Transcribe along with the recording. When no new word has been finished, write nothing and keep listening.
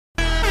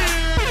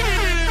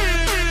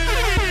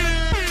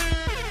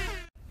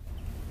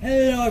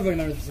Hello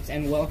everyone,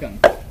 and welcome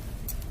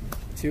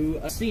to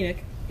a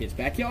scenic his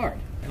backyard.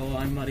 Hello,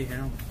 I'm Muddy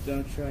Hal.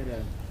 Don't try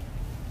to,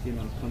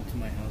 come to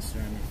my house or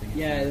anything.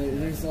 Yeah,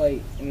 there's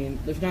like,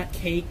 there's not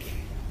cake.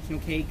 There's no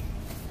cake.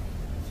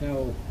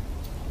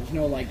 There's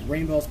no like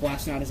rainbows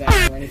blasting out his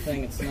ass or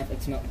anything.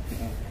 It's not.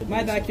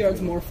 My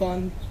backyard's more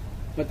fun,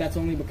 but that's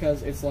only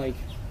because it's like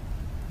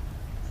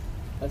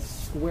a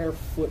square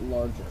foot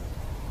larger.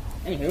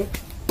 Anywho,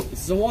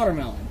 this is a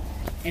watermelon.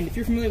 And if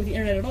you're familiar with the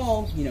internet at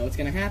all, you know what's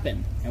going to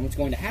happen. And what's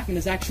going to happen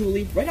is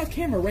actually right off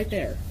camera right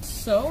there.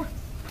 So,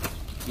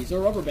 these are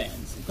rubber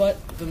bands.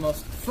 But the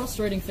most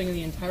frustrating thing in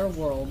the entire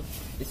world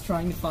is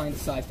trying to find a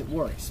size that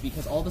works,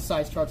 because all the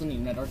size charts on the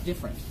internet are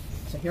different.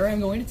 So here I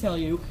am going to tell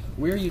you,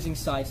 we're using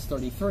size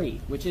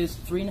 33, which is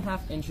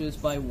 3.5 inches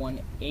by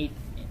 1/8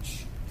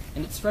 inch.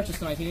 And it stretches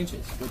to 19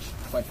 inches, which,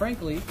 quite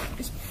frankly,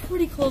 is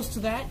pretty close to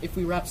that if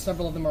we wrap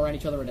several of them around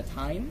each other at a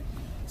time.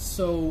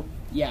 So,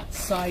 yeah,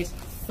 size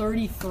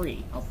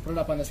 33. I'll put it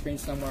up on the screen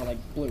somewhere, like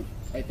blue,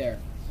 right there,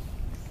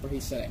 where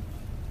he's sitting.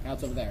 Now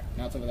it's over there.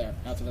 Now it's over there.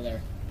 Now it's over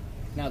there.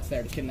 Now it's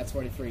there. Just kidding. That's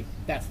 43.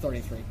 That's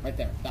 33. Right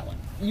there. That one.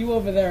 You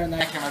over there in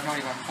that camera. I'm not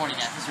even pointing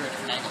at because you're at a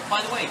different angle.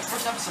 By the way,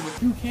 first episode with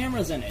 2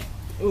 cameras in it.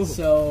 Ooh.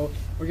 So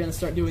we're gonna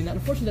start doing that.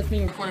 Unfortunately, that's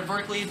being recorded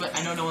vertically, but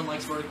I know no one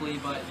likes vertically.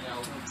 But you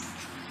know,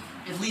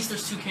 at least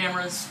there's 2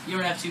 cameras. You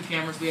don't have 2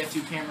 cameras. We have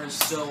 2 cameras.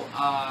 So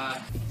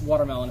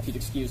watermelon, if you'd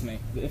excuse me.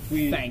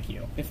 Thank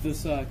you. If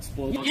this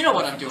explodes, you know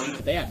what I'm doing.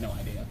 They have no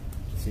idea.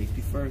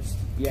 Safety first.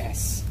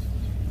 Yes.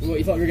 What,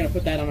 you thought we were gonna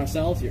put that on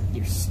ourselves?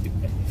 You're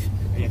stupid.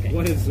 Okay.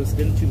 What is this?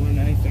 Didn't you learn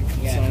anything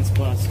from science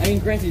class? I mean,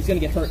 granted, he's gonna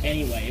get hurt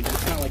anyway, but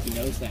it's not like he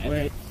knows that.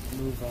 Wait.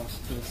 Move us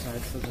to the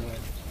side so that.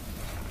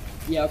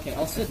 Yeah. Okay.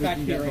 I'll sit back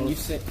here and you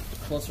sit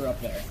closer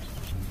up there.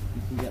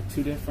 You can get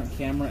 2 different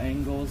camera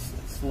angles,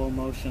 slow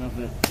motion of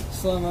it.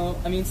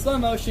 Slow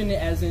motion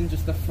as in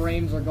just the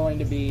frames are going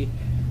to be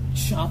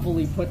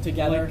choppily put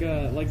together.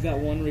 Like that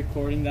one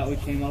recording that we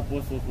came up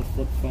with the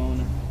flip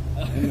phone.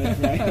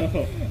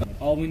 Right?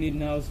 All we need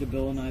now is the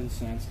Bill Nye the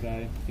Science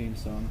Guy theme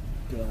song.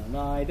 Bill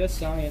Nye the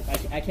Science.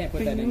 I can't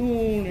put that in.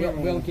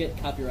 We'll get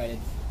copyrighted.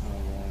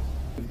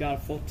 We've got a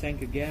full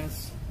tank of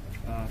gas.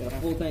 Got a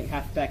full tank,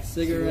 half-pack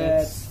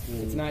cigarettes.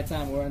 It's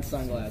nighttime. We're wearing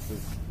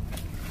sunglasses.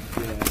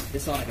 Yeah.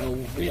 This ought to go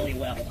really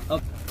well.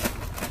 Okay.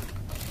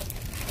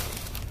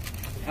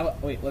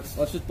 Wait, let's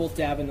just both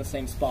dab in the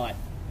same spot.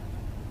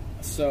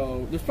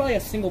 So there's probably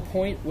a single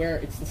point where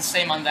it's the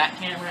same on that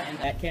camera and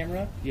that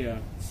camera. Yeah.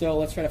 So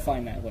let's try to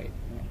find that. Wait.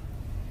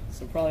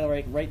 So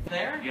probably right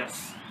there.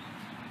 Yes.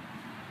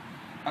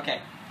 Okay.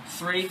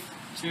 3,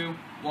 2,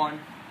 1,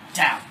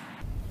 dab.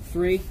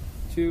 3,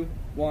 2,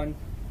 1,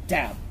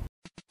 dab.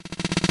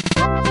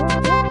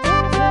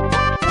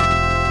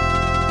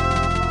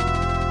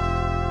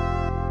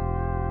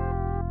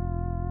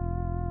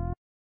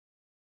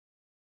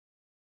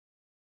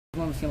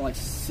 I'm just gonna like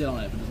sit on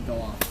it if it doesn't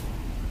go off.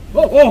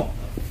 Whoa! Whoa!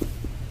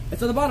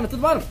 It's at the bottom. It's at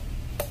the bottom.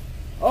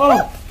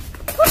 Oh!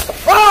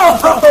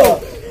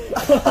 Oh!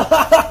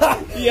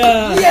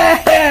 Yeah!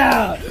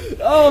 Yeah!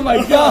 Oh my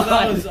god!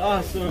 That was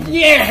awesome.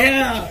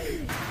 Yeah!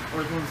 Or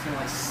we're just gonna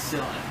like sit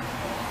on it.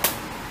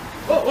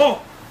 Whoa!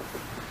 Whoa!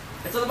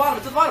 It's at the bottom.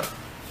 It's at the bottom.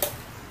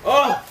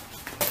 Oh!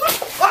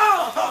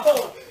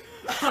 Oh!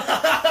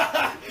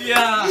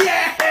 Yeah!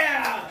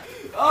 Yeah!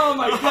 Oh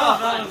my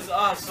god! That was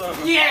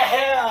awesome.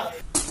 Yeah!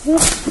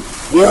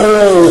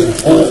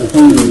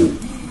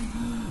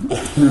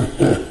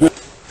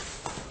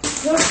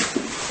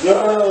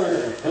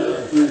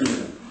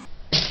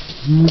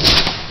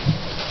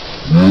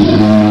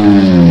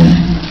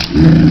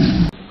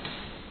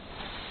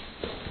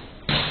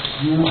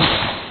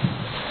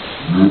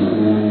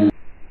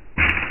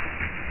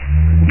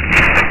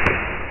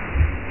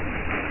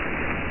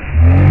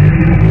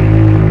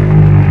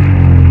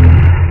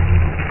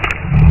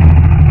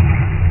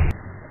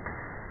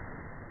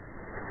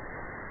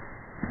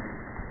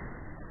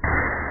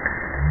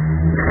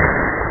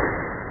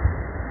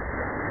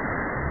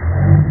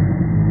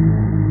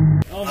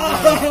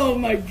 Oh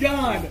my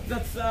god!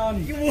 That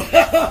sound!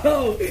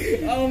 Whoa!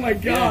 Oh my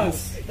god!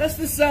 Yes. That's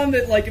the sound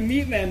that like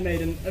Meatman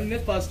made in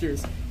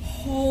Mythbusters.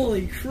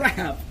 Holy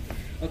crap!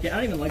 Okay, I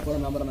don't even like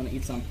watermelon, but I'm gonna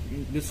eat some.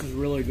 This is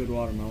really good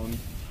watermelon.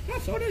 Yeah,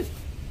 so it is.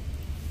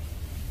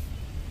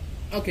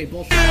 Okay,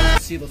 bullshit. I bought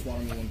a seedless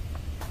watermelon.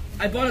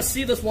 I bought a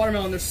seedless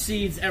watermelon. There's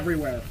seeds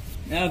everywhere.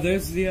 Yeah,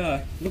 there's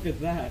the look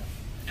at that.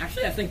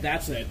 Actually, I think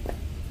that's it.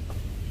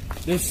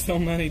 There's so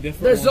many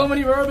different. There's so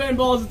many rubber band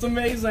balls. It's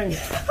amazing.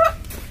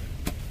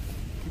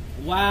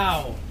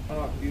 Wow.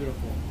 Oh,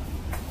 beautiful.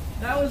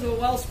 That was a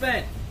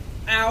well-spent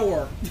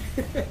hour.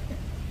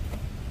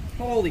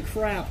 Holy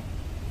crap.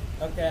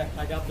 Okay,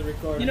 I got the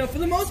recording. You know, for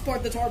the most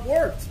part, that's hard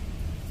worked.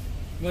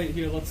 Wait,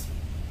 here, let's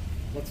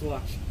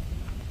watch.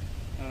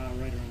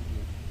 Right around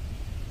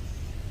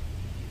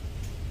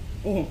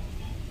here. Oh.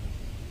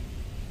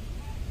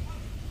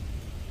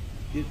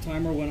 The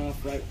timer went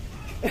off right.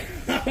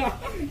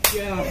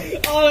 Yeah.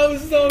 Oh, that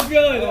was so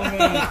good. Oh,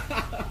 man.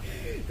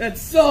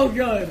 That's so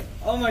good.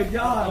 Oh my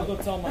god. I'll go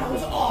tell my That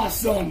was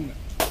awesome.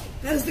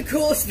 That is the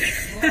coolest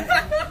thing.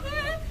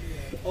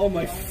 Oh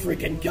my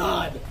freaking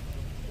god!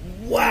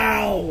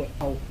 Wow!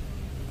 Oh.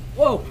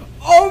 Whoa!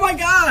 Oh my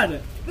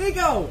god!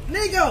 Niko!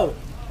 Niko!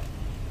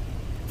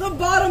 The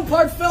bottom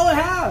part fell in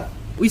half!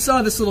 We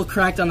saw this little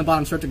crack down the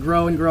bottom start to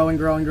grow and grow and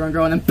grow and grow and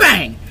grow, and then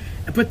BANG!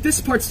 But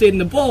this part stayed in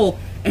the bowl,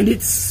 and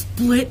it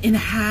split in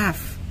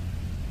half.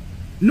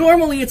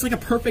 Normally it's like a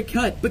perfect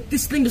cut, but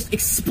this thing just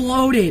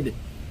exploded.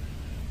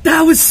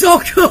 That was so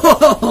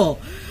cool!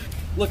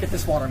 Look at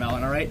this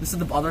watermelon, alright? This is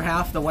the other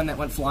half, the one that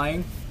went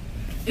flying.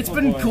 It's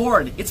been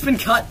gored. It's been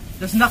cut.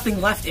 There's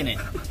nothing left in it.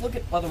 Look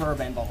at other rubber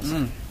band balls.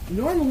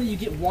 Normally you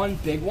get one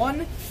big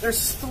one.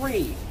 There's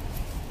 3.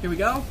 Here we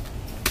go.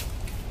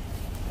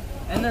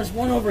 And there's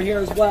one over here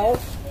as well.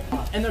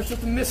 And there's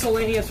just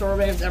miscellaneous rubber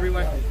bands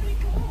everywhere.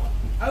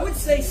 I would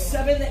say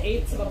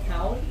 7/8 of a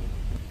pound.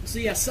 So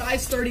yeah,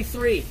 size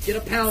 33. Get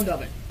a pound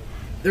of it.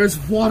 There's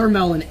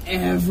watermelon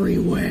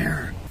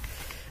everywhere.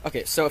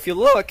 Okay, so if you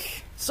look,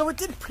 so it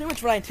did pretty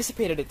much what I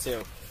anticipated it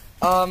to.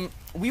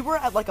 We were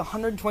at like a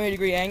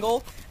 120-degree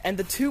angle, and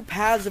the 2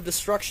 paths of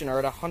destruction are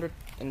at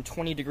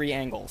 120-degree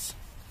angles.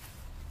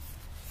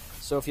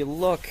 So if you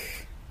look,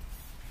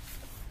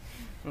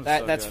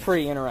 that's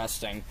pretty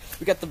interesting.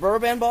 We got the rubber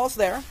band balls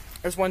there.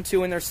 There's 1,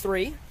 2, and there's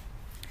 3.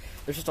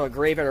 There's just a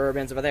graveyard of rubber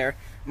bands over there.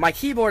 My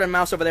keyboard and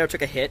mouse over there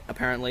took a hit,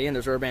 apparently, and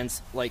there's rubber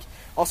bands, like,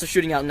 also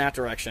shooting out in that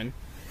direction.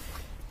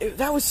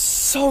 That was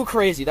so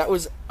crazy. That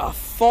was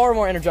far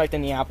more energetic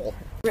than the apple.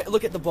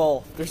 Look at the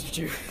bowl. There's the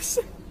juice.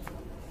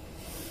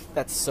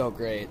 That's so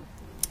great.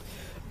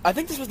 I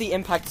think this was the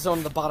impact zone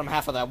of the bottom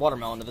half of that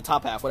watermelon, or the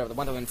top half, whatever, the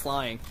one that went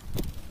flying.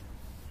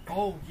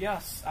 Oh,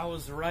 yes, I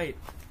was right.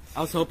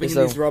 I was hoping in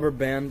these rubber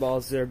band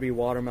balls there'd be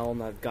watermelon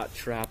that got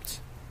trapped.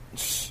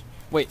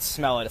 Wait,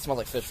 smell it. It smells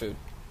like fish food.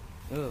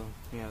 Oh,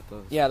 yeah, it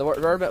does. Yeah,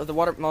 the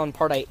watermelon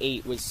part I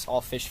ate was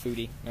all fish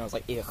foody, and I was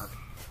like, ugh.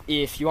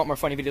 If you want more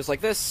funny videos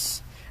like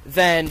this,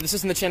 then this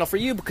isn't the channel for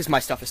you because my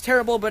stuff is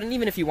terrible, but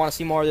even if you want to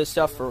see more of this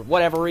stuff for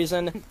whatever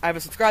reason, I have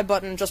a subscribe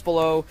button just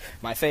below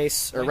my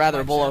face, or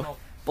rather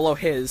below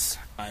his.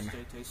 Stay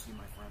tasty,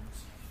 my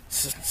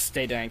friends.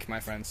 Stay dank, my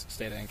friends.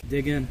 Stay dank.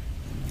 Dig in.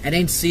 It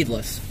ain't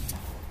seedless.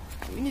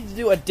 We need to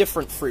do a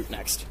different fruit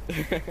next.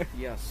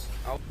 Yes.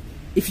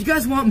 If you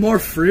guys want more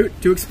fruit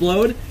to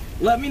explode,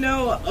 let me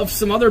know of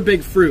some other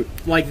big fruit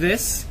like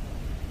this,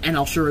 and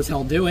I'll sure as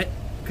hell do it,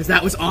 because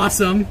that was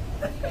awesome.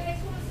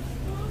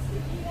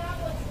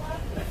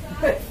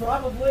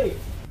 Probably.